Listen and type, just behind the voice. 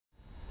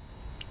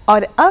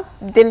और अब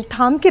दिल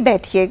थाम के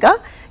बैठिएगा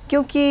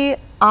क्योंकि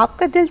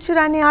आपका दिल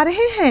चुराने आ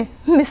रहे हैं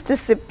Mr.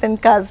 Siptan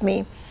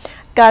Kazmi.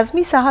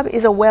 Kazmi Sahab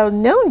is a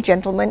well-known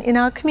gentleman in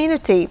our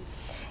community.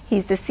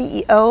 He's the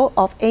CEO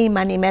of A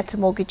Money Meta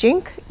Mortgage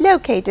Inc.,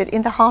 located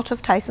in the heart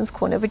of Tysons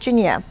Corner,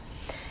 Virginia.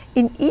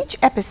 In each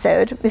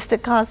episode, Mr.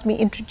 Kazmi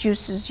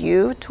introduces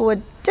you to a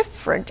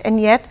different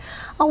and yet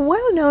a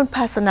well-known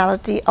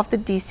personality of the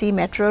DC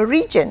metro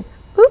region.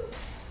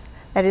 Oops,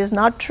 that is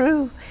not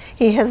true.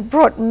 He has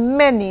brought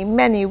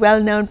many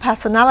well-known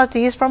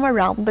personalities from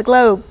around the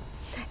globe.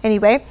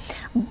 Anyway,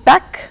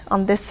 back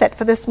on this set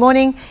for this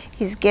morning,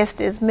 his guest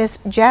is Miss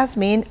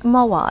Jasmine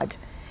Mawad.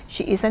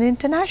 She is an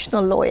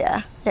international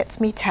lawyer. Let's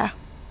meet her.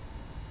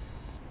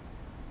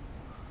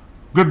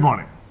 Good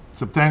morning.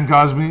 Siptan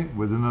Kazmi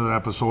with another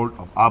episode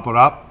of Aap Aur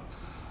Aap.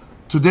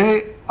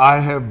 Today I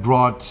have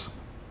brought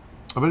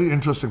a very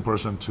interesting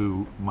person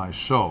to my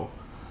show.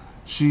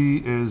 She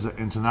is an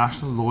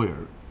international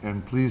lawyer,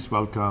 and please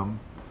welcome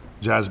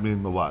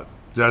Jasmine Mawad.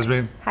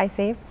 Jasmine. Hi,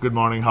 Steve. Good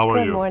morning. How are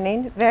you? Good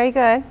morning. Very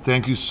good.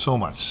 Thank you so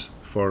much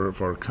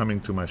for coming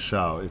to my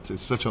show.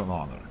 It's such an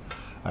honor.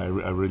 I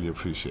really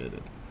appreciate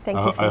it. Thank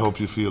you, Steve. I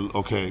hope you feel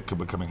okay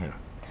coming here.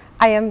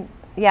 I am,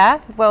 yeah.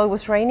 Well, it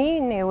was rainy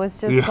and it was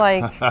just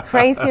like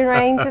crazy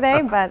rain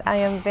today, but I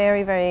am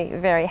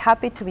very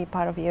happy to be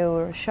part of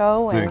your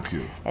show. Thank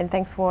you. And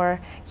thanks for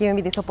giving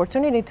me this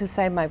opportunity to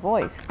say my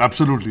voice.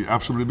 Absolutely,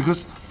 absolutely.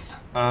 Because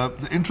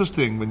the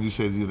interesting when you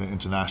say you're an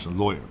international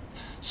lawyer.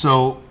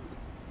 So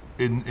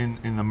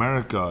in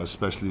America,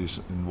 especially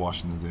in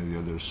Washington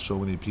area, there's so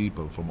many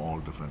people from all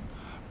different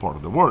parts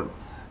of the world.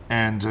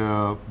 And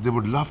they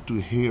would love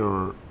to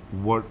hear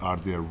what are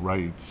their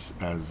rights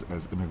as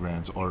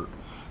immigrants, or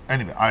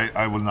anyway,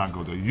 I will not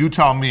go there. You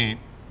tell me,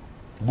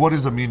 what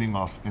is the meaning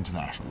of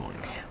international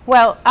lawyer?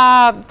 Well,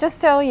 just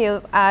tell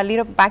you a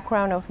little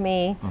background of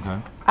me.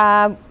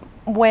 Okay.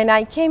 When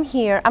I came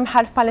here, I'm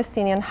half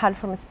Palestinian, half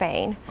from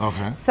Spain.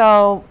 Okay.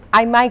 So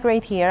I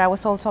migrate here. I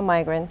was also a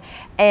migrant.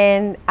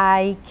 And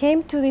I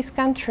came to this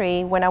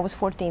country when I was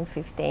 14,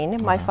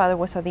 15. My father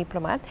was a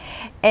diplomat.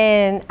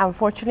 And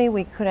unfortunately,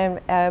 we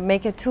couldn't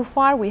make it too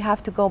far. We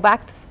have to go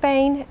back to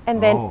Spain and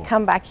then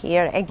come back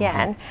here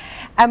again.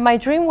 And my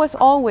dream was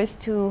always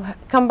to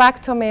come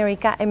back to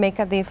America and make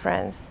a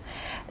difference.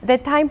 The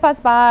time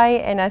passed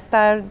by and I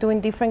started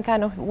doing different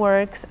kind of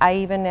works. I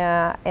even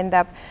end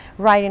up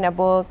writing a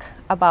book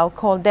about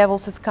called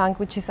Devil's Skunk,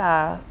 which is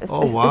it's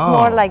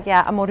more like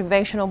a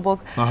motivational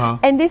book.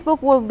 And this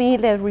book will be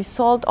the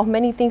result of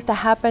many things that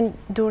happened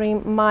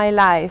during my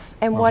life.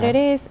 And what it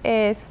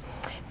is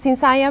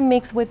since I am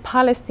mixed with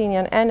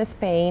Palestinian and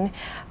Spain,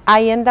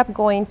 I end up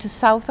going to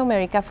South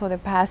America for the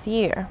past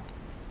year.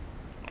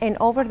 And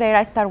over there,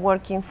 I started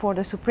working for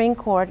the Supreme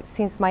Court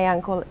since my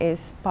uncle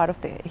is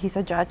he's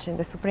a judge in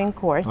the Supreme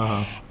Court.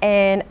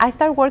 And I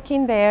started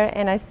working there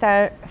and I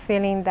started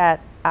feeling that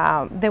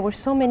there were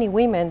so many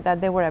women that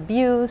they were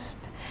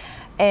abused.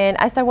 And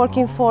I started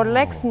working for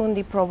Lex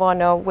Mundi Pro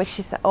Bono, which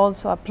is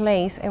also a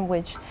place in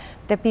which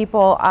the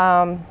people,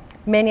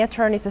 many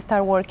attorneys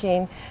start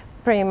working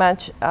pretty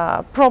much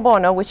pro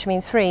bono, which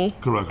means free.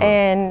 Correct.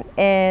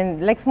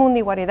 And Lex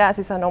Mundi, what it does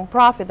is a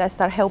non-profit that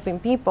start helping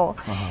people.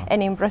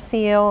 And in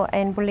Brazil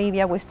and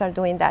Bolivia, we start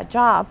doing that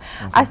job.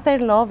 I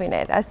started loving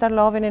it. I started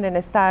loving it and I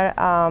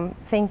started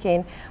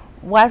thinking,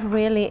 what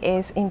really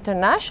is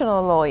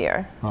international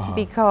lawyer?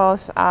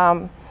 Because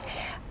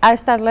I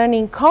started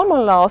learning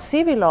common law,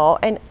 civil law,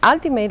 and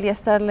ultimately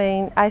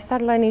I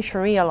started learning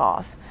Sharia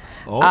laws.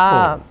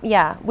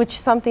 Yeah, which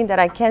is something that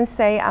I can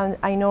say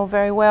I know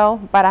very well,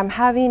 but I'm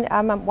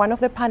one of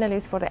the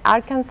panelists for the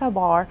Arkansas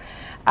Bar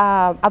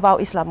about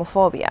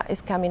Islamophobia.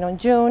 It's coming on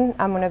June.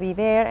 I'm going to be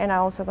there, and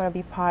I'm also going to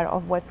be part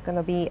of what's going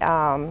to be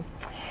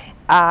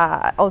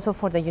also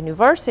for the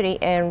university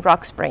in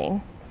Rock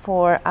Spring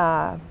for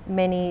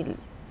many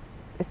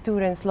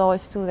students, law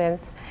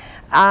students.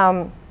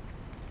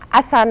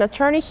 As an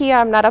attorney here,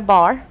 I'm not a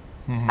bar.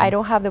 I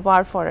don't have the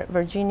bar for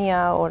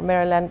Virginia or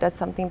Maryland. That's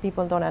something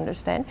people don't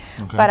understand.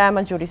 But I'm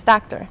a Juris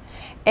Doctor.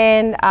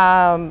 And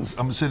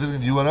I'm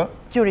saying you are a?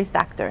 Juris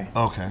Doctor.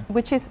 Okay.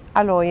 Which is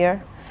a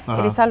lawyer.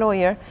 It is a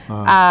lawyer.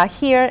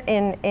 Here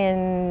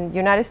in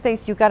United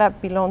States, you gotta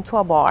belong to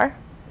a bar.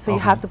 So you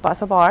have to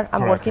pass a bar.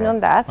 I'm working on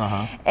that.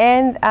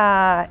 And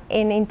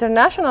in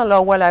international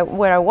law,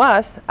 where I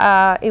was,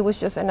 it was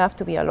just enough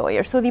to be a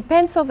lawyer. So it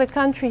depends on the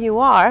country you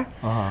are,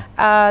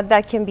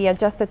 that can be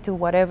adjusted to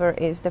whatever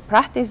is the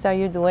practice that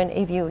you're doing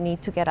if you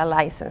need to get a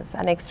license,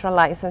 an extra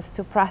license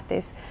to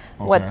practice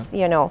what's,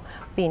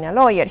 being a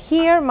lawyer.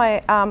 Here,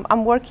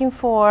 I'm working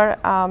for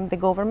the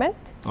government.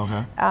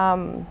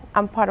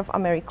 I'm part of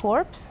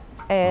AmeriCorps,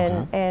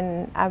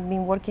 and I've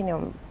been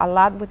working a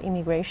lot with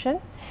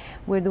immigration.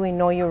 We're doing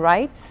Know Your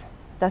Rights.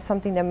 That's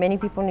something that many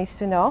people need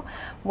to know.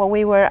 Well,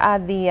 we were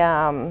at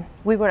the,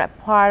 we were a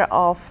part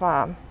of,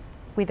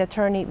 with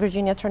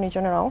Virginia Attorney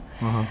General,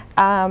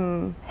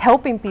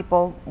 helping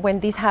people when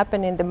this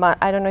happened in the,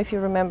 I don't know if you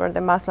remember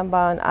the Muslim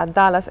ban at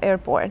Dallas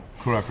Airport.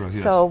 Correct,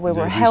 yes. So we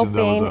were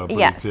helping,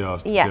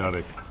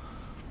 chaotic.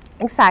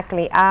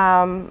 Exactly.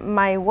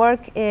 My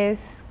work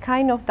is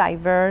kind of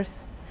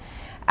diverse.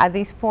 At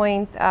this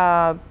point,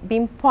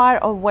 being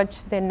part of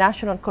what's the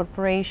National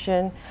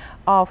Corporation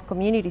of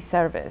Community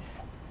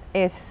Service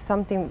is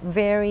something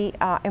very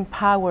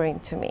empowering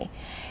to me.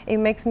 It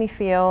makes me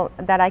feel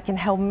that I can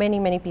help many,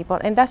 many people,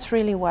 and that's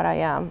really what I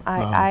am.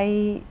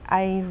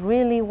 I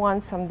really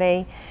want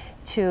someday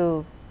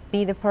to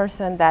be the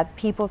person that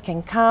people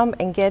can come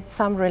and get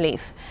some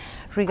relief,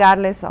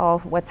 regardless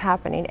of what's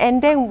happening.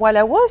 And then while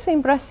I was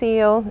in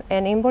Brazil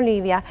and in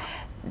Bolivia,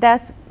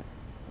 this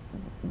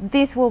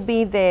will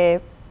be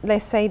the,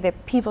 let's say, the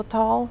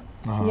pivotal,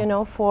 you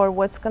know, for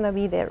what's going to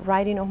be the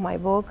writing of my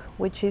book,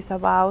 which is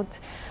about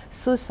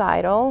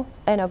suicidal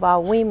and about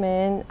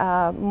women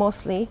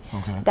mostly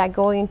that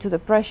go into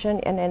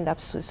depression and end up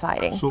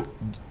suiciding. So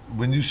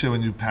when you say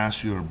when you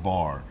pass your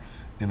bar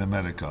in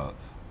America,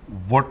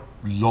 what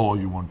law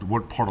you want to,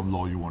 what part of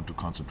law you want to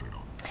concentrate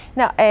on?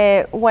 Now,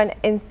 when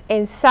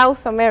in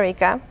South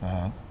America,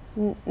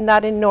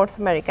 not in North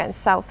America, in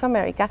South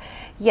America,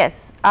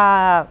 yes,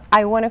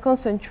 I want to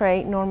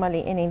concentrate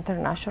normally in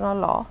international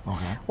law.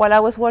 While I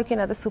was working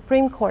at the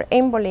Supreme Court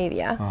in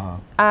Bolivia,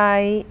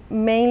 I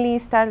mainly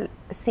started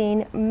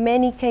seeing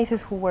many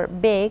cases who were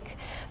big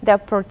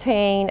that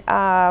pertain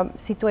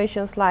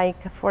situations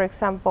like, for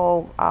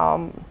example,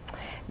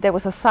 there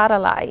was a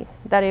satellite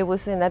that it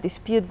was in a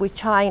dispute with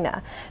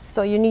China.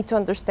 So you need to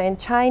understand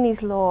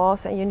Chinese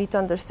laws and you need to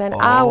understand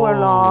our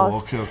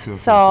laws.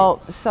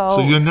 So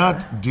you're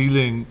not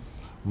dealing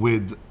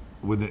with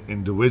an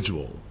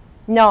individual.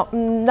 No,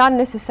 not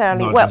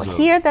necessarily.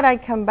 Here that I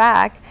come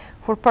back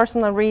for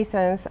personal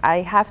reasons,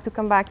 I have to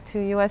come back to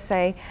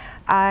USA.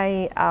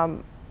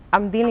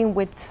 I'm dealing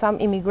with some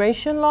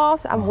immigration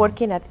laws. I'm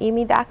working at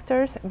IMI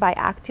Doctors by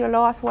Actio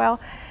Law as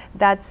well.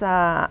 That's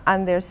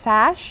under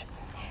SASH.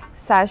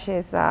 SASH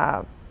is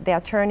the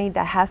attorney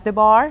that has the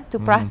bar to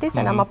practice,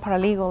 and I'm a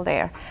paralegal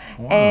there.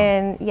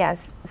 And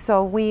yes,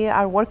 so we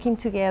are working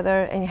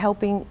together and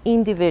helping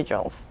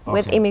individuals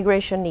with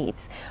immigration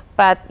needs.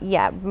 But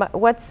yeah,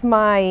 what's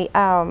my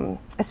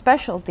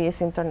specialty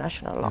is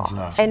international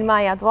law, and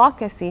my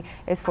advocacy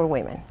is for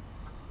women.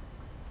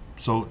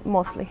 So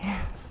mostly.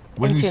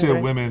 When you say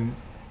women,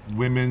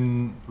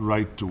 women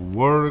right to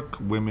work,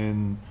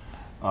 women,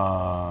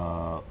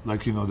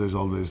 like, you know, there's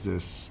always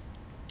there's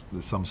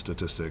some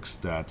statistics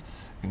that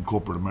in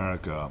corporate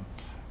America,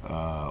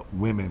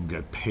 women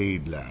get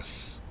paid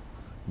less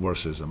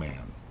versus a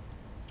man.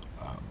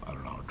 I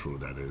don't know how true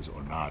that is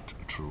or not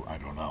true. I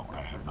don't know.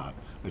 I have not.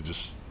 It's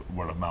just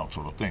word of mouth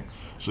sort of thing.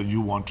 So you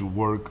want to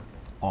work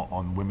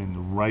on women's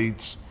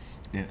rights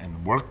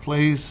in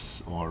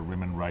workplace or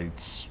women's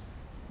rights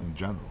in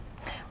general?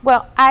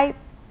 Well, I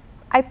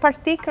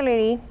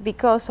particularly,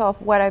 because of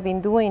what I've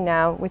been doing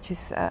now, which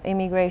is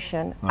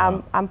immigration,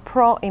 I'm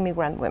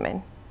pro-immigrant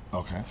women.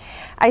 Okay.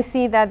 I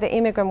see that the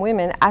immigrant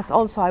women, as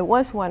also I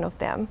was one of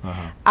them,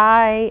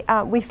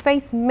 we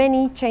face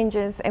many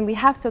changes and we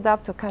have to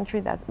adapt to a country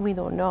that we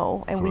don't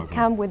know, and we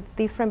come with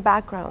different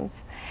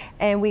backgrounds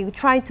and we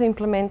try to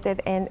implement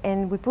it,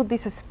 and we put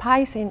this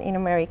spice in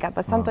America,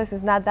 but sometimes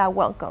it's not that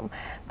welcome.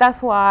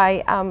 That's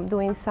why I'm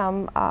doing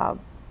some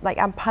like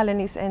I'm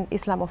Palenist and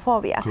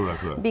Islamophobia,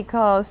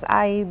 because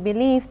I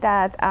believe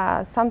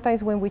that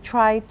sometimes when we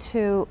try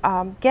to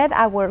get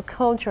our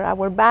culture,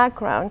 our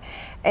background,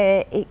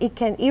 it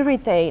can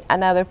irritate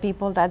another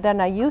people that they're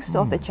not used to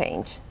of the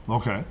change.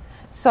 Okay.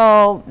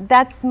 So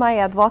that's my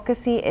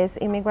advocacy is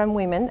immigrant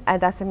women. It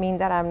doesn't mean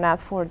that I'm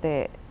not for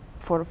the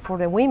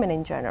women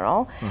in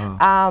general.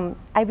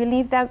 I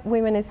believe that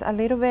women is a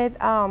little bit,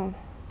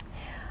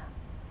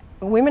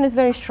 women is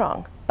very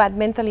strong, but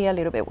mentally a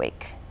little bit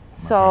weak.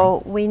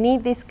 So we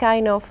need this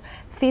kind of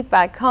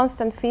feedback,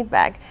 constant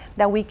feedback,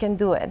 that we can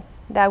do it,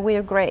 that we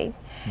are great.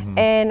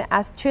 And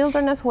as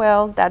children as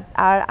well that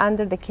are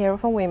under the care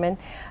of a woman,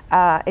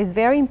 it's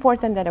very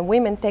important that a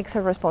woman takes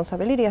her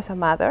responsibility as a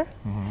mother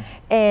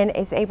and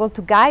is able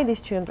to guide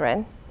these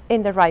children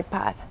in the right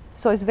path.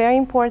 So it's very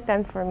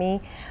important for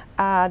me,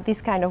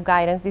 this kind of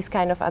guidance, this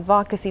kind of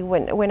advocacy.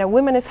 When a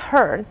woman is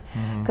hurt,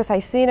 because I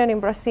see it in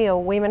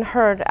Brazil, women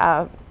hurt,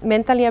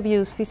 mentally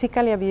abused,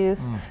 physically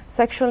abused,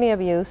 sexually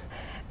abused,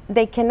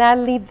 they cannot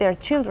lead their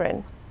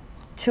children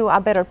to a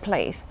better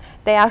place.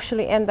 They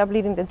actually end up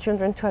leading the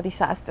children to a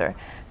disaster.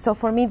 So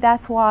for me,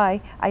 that's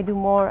why I do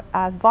more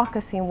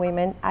advocacy in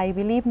women. I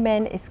believe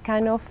men is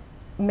kind of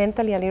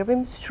mentally a little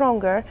bit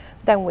stronger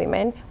than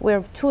women.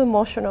 We're too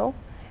emotional,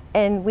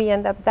 and we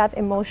end up, that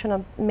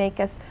emotional make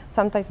us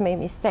sometimes make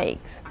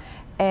mistakes.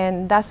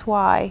 And that's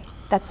why,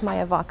 that's my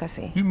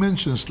advocacy. You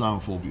mentioned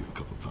Islamophobia a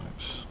couple of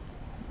times.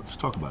 Let's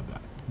talk about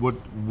that.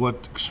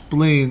 What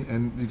explain,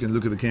 and you can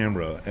look at the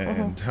camera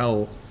and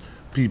tell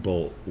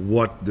people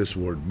what this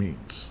word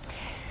means.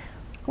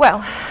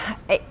 Well,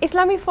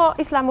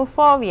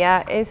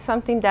 Islamophobia is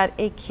something that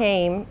it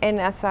came, and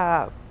as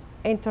a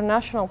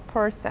international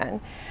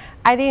person,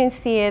 I didn't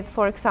see it,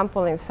 for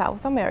example, in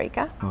South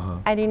America.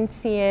 I didn't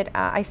see it,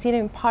 I see it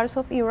in parts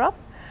of Europe.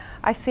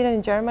 I see it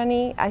in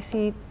Germany. I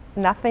see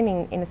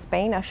nothing in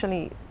Spain.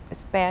 Actually,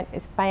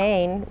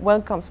 Spain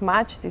welcomes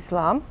much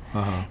Islam,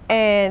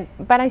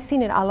 but I've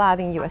seen it a lot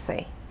in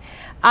USA.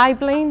 I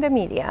blame the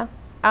media.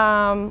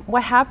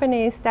 What happened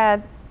is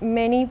that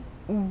many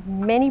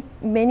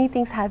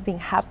things have been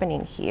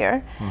happening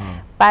here,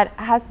 but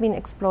has been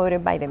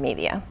exploited by the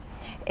media.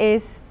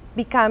 It's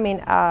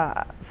becoming,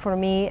 for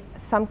me,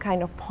 some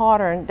kind of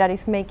pattern that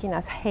is making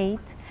us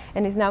hate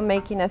and is now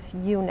making us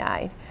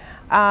unite.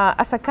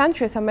 As a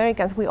country, as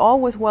Americans, we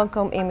always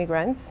welcome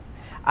immigrants.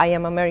 I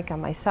am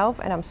American myself,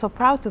 and I'm so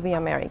proud to be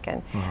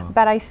American.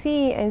 But I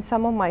see in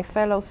some of my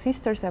fellow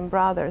sisters and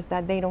brothers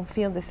that they don't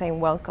feel the same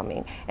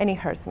welcoming, and it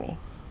hurts me.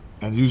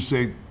 And you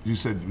said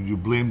you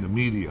blame the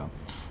media,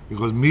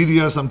 because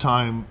media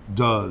sometimes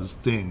does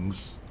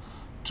things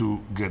to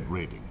get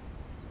rating.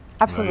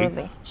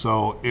 Absolutely. Right?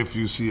 So if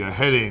you see a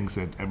heading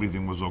that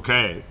everything was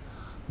okay,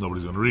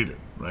 nobody's going to read it,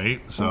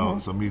 right? So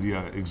so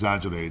media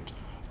exaggerate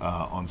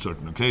on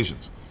certain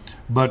occasions.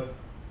 But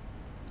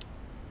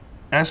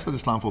as for the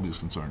Islamophobia is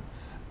concerned,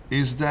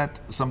 is that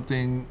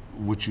something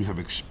which you have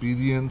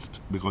experienced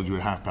because you're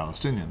half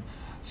Palestinian?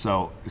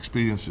 So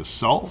experienced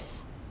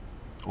yourself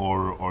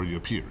or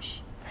your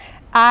peers?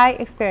 I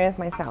experienced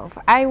myself.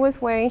 I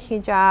was wearing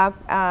hijab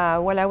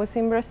when I was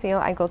in Brazil.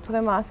 I go to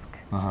the mosque,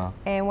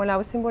 and when I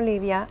was in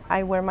Bolivia,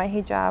 I wear my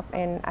hijab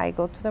and I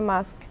go to the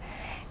mosque.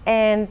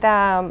 And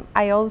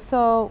I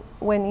also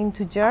went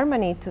into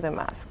Germany to the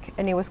mosque,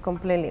 and it was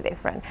completely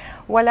different.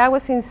 While I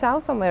was in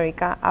South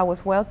America, I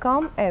was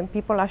welcome, and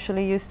people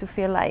actually used to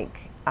feel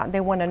like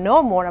they want to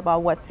know more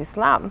about what's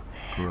Islam.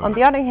 Correct. On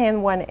the other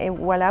hand,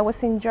 while I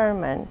was in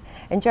Germany,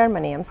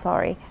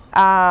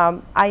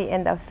 I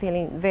ended up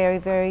feeling very,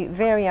 very,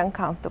 very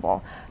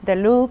uncomfortable. The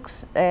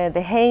looks,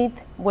 the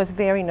hate was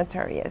very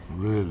notorious.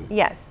 Really?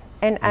 Yes,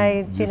 and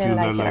I didn't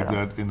like it. Do you feel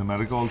that in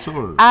America also?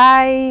 Or?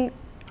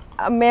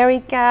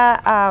 America,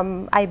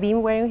 I've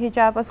been wearing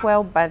hijab as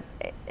well, but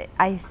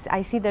I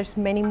see there's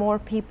many more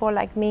people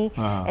like me,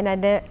 and I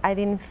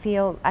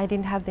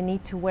didn't have the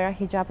need to wear a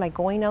hijab like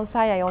going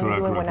outside. I only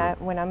do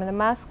it when I'm in the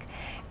mosque.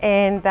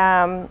 And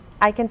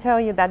I can tell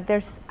you that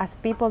as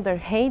people that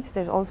hates,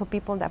 there's also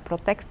people that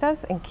protect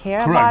us and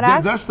care about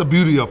us. That's the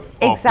beauty of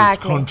this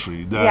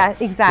country.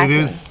 That it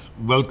is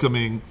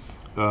welcoming.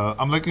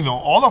 I'm like,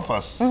 all of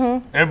us,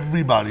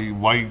 everybody,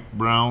 white,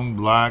 brown,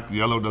 black,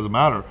 yellow, doesn't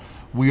matter.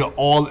 We are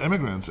all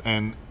immigrants,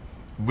 and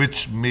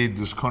which made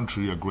this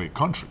country a great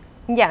country.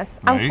 Yes,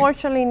 right?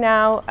 Unfortunately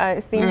now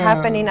it's been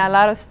happening a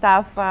lot of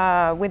stuff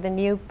with the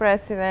new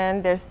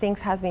president. There's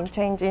things has been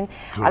changing,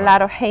 a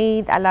lot of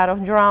hate, a lot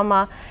of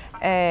drama.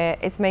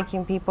 It's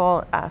making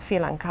people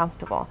feel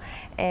uncomfortable,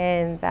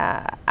 and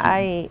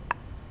I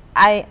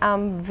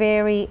am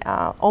very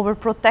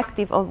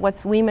overprotective of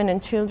what's women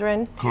and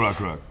children.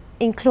 Correct.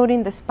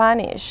 Including the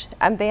Spanish,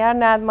 and they are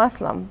not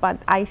Muslim, but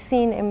I've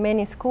seen in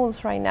many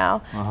schools right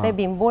now, they've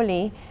been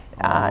bullied.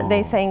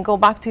 They're saying, go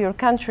back to your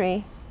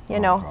country,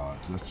 God,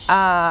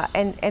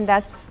 and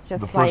that's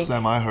just the first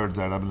time I heard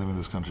that. I've been living in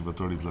this country for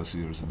 30 plus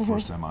years, and the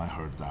first time I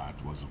heard that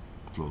was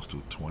close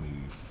to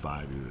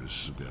 25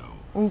 years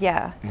ago.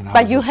 Yeah,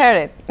 but you heard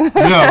it.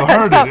 Yeah, I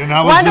heard it, and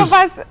I was one of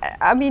us,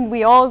 I mean,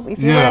 we all, if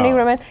you're an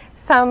immigrant,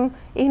 some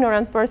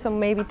ignorant person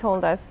maybe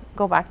told us,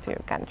 go back to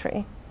your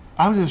country.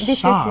 I was just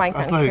shocked. This is my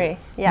country.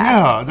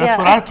 I was like, that's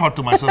what I thought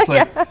to myself.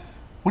 Like,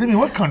 what do you mean,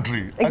 what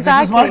country? Exactly.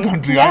 This is my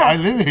country. I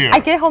live here. I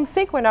get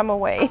homesick when I'm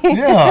away.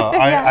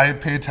 I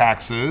pay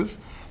taxes.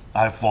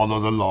 I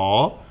follow the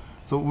law.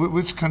 So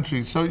which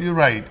country? So you're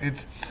right.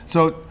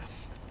 So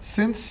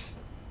since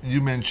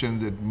you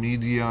mentioned that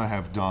media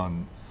have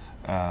done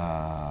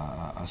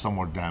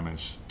somewhat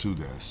damage to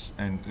this,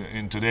 and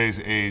in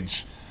today's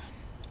age,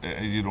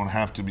 you don't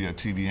have to be a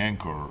TV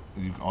anchor.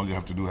 All you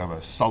have to do have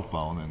a cell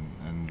phone and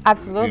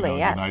absolutely,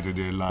 United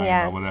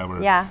Airlines or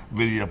whatever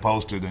video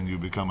posted, and you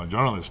become a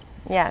journalist.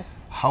 Yes.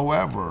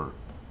 However,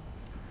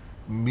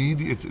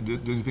 media.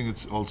 Do you think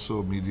it's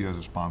also media's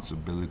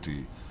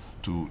responsibility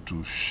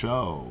to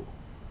show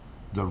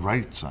the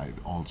right side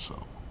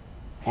also,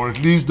 or at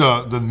least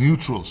the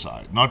neutral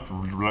side, not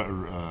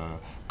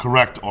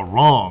correct or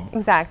wrong?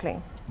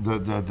 Exactly.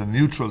 The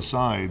neutral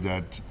side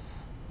that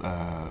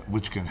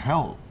which can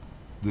help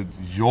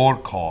your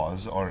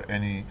cause or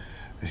any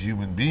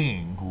human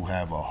being who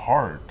have a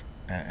heart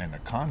and a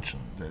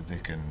conscience that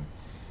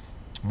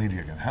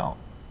media can help.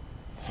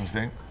 Do you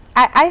think?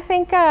 I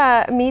think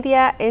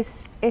media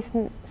is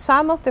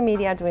some of the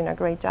media are doing a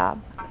great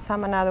job.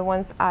 Some other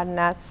ones are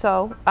not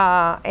so.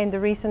 And the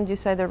reason you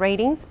said the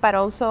ratings, but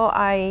also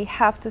I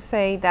have to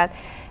say that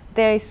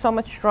there is so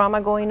much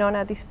drama going on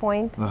at this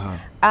point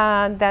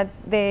that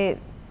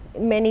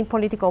many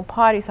political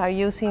parties are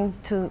using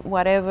to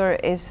whatever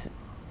is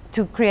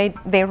to create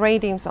their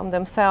ratings on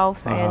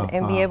themselves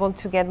and be able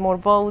to get more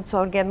votes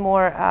or get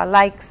more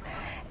likes,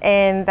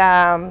 and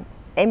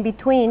in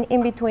between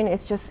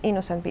it's just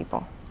innocent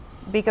people,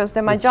 because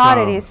the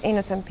majority is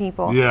innocent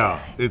people. Yeah,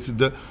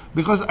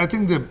 because I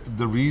think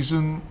the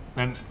reason,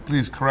 and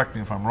please correct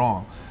me if I'm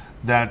wrong,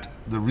 that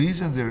the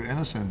reason they're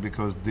innocent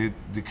because they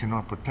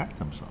cannot protect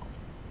themselves.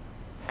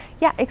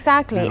 Yeah,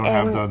 exactly. They don't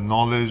have the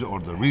knowledge or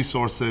the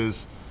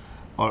resources.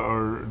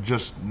 or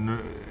just,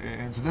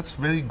 and so that's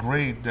very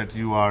great that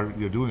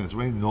you're doing it. It's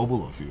very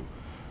noble of you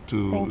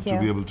to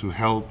be able to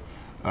help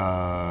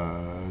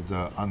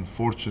the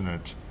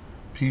unfortunate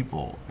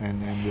people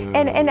and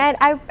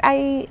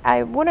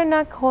I would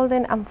not call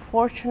them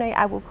unfortunate.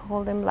 I would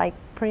call them like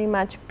pretty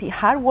much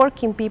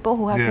hardworking people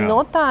who has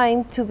no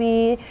time to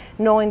be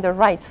knowing their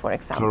rights, for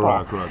example.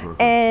 Correct.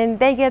 And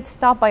they get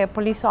stopped by a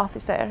police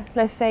officer.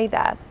 Let's say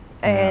that,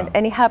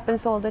 and it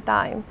happens all the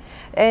time.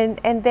 And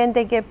then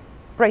they get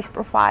race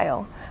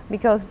profile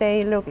because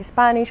they look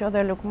Spanish or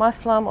they look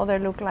Muslim or they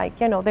look like,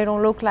 they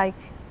don't look like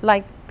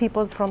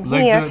people from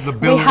here.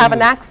 We have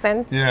an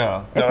accent.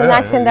 It's an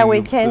accent that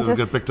we can just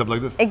get picked up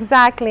like this.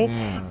 Exactly.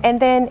 And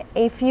then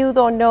if you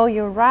don't know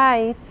your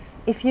rights,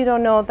 if you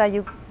don't know that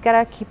you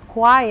gotta keep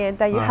quiet,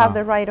 that you have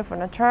the right of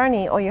an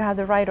attorney or you have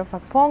the right of a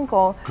phone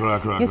call,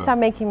 you start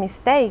making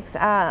mistakes.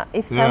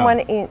 If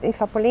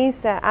if a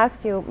police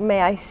asks you,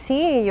 may I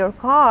see your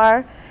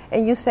car?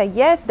 And you say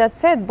yes,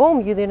 that's it,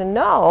 boom, you didn't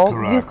know,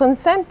 you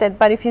consented.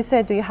 But if you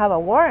say, do you have a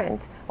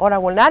warrant? Or I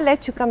will not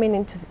let you come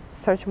in to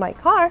search my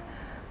car,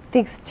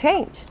 things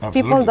change.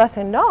 Absolutely. People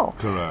doesn't know.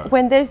 Correct.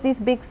 When there's these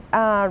big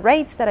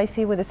raids that I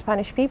see with the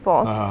Spanish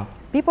people,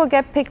 people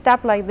get picked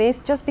up like this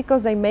just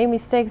because they made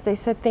mistakes. They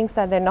said things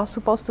that they're not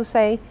supposed to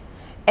say,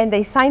 and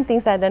they sign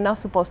things that they're not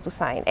supposed to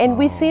sign. And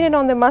we seen it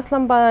on the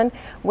Muslim ban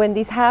when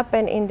this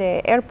happened in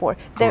the airport.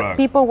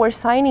 People were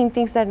signing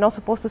things they're not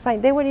supposed to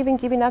sign. They were even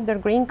giving up their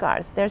green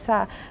cards. There's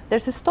a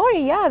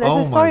story,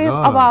 there's a story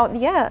about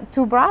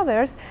two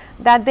brothers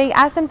that they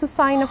asked them to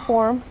sign a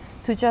form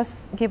to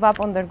just give up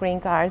on their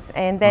green cards,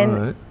 and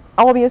then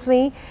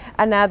obviously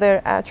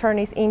another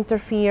attorneys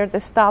interfered, they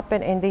stopped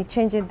it, and they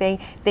changed it.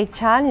 They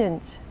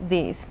challenged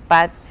this,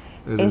 but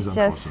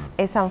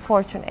it's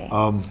unfortunate.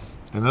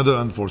 Another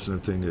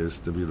unfortunate thing is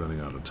that we're running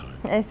out of time.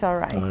 It's all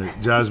right.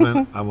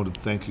 Jasmine, I want to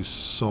thank you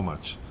so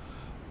much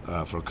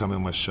for coming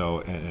on my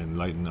show and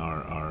enlighten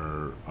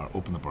our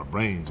open up our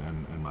brains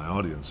and my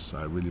audience.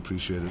 I really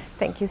appreciate it.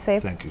 Thank you,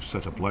 Sif. Thank you.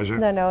 Such a pleasure.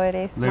 No, it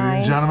is. Ladies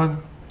and gentlemen,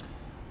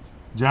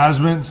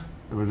 Jasmine,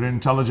 a very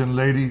intelligent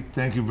lady,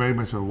 thank you very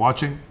much for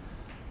watching.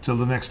 Till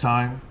the next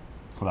time,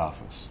 Khuda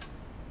Hafiz.